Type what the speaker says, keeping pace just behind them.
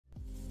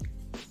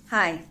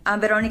Hi, I'm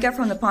Veronica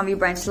from the Palm View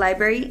Branch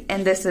Library,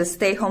 and this is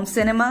Stay Home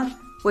Cinema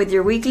with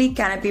your weekly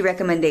Canopy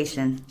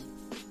recommendation.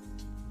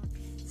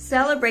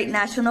 Celebrate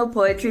National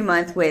Poetry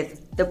Month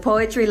with The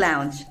Poetry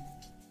Lounge.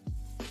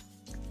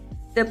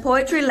 The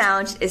Poetry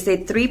Lounge is a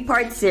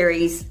 3-part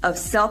series of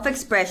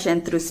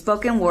self-expression through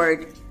spoken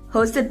word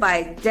hosted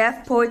by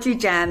Deaf Poetry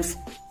Jam's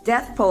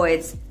Deaf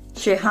Poets,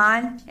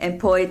 Shehan and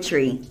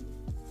Poetry.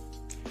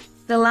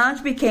 The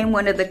lounge became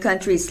one of the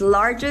country's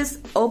largest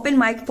open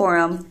mic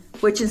forum,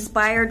 which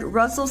inspired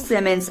Russell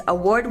Simmons'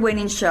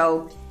 award-winning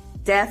show,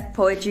 Deaf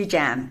Poetry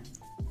Jam.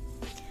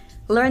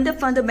 Learn the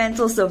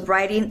fundamentals of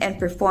writing and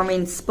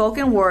performing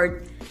spoken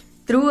word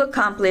through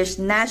accomplished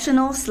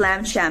national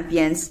slam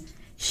champions,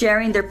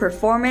 sharing their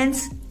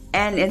performance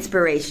and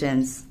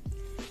inspirations.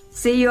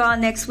 See you all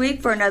next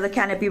week for another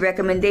Canopy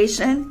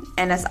recommendation,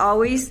 and as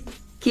always,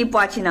 keep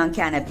watching on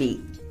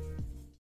Canopy.